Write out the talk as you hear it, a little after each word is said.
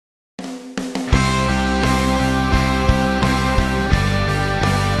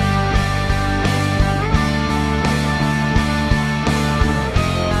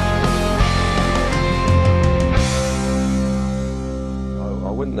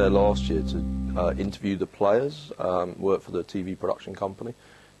there last year to interview the players, work for the TV production company.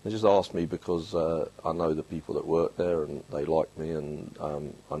 They just asked me because I know the people that work there and they like me, and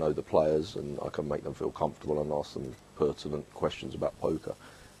I know the players, and I can make them feel comfortable and ask them pertinent questions about poker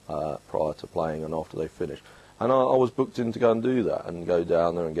prior to playing and after they finish. And I was booked in to go and do that and go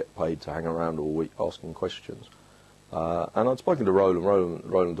down there and get paid to hang around all week asking questions. And I'd spoken to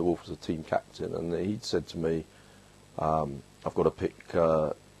Roland de Wolf was the team captain, and he'd said to me, I've got to pick,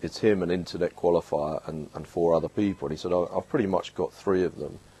 it's him, an internet qualifier, and 4 other people. And he said, I've pretty much got 3 of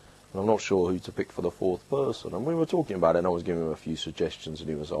them, and I'm not sure who to pick for the 4th person. And we were talking about it, and I was giving him a few suggestions, and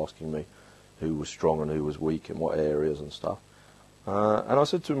he was asking me who was strong and who was weak in what areas and stuff. And I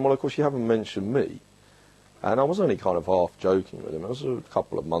said to him, well, of course, you haven't mentioned me. And I was only kind of half joking with him. It was a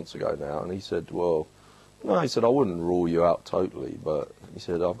couple of months ago now, and he said, well, no, he said, I wouldn't rule you out totally, but he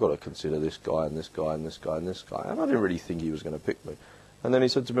said, I've got to consider this guy and this guy and this guy and this guy. And I didn't really think he was going to pick me. And then he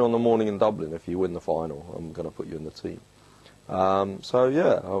said to me on the morning in Dublin, if you win the final, I'm going to put you in the team. So,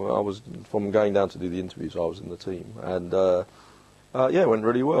 yeah, I was, from going down to do the interviews, I was in the team. And, yeah, it went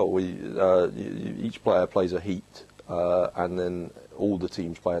really well. Each player plays a heat, and then all the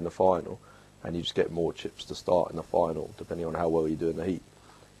teams play in the final, and you just get more chips to start in the final, depending on how well you do in the heat.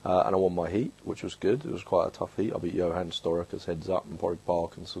 And I won my heat, which was good. It was quite a tough heat. I beat Johan Storicus heads up, and Porrick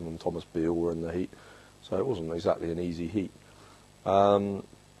Parkinson and Thomas Beale were in the heat. So it wasn't exactly an easy heat. Yeah,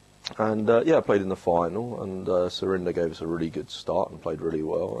 I played in the final, and Surinder gave us a really good start and played really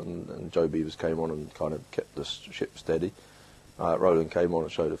well. And Joe Beavers came on and kind of kept the ship steady. Roland came on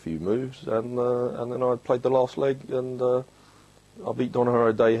and showed a few moves, and then I played the last leg, and I beat Donoghue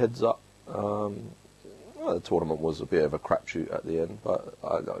O'Day heads up. Well, the tournament was a bit of a crapshoot at the end, but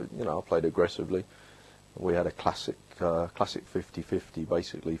I played aggressively. We had a classic 50-50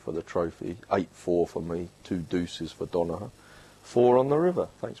 basically for the trophy. 8-4 for me, 2 deuces for Donoghue, 4 on the river.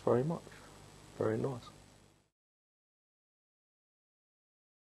 Thanks very much. Very nice.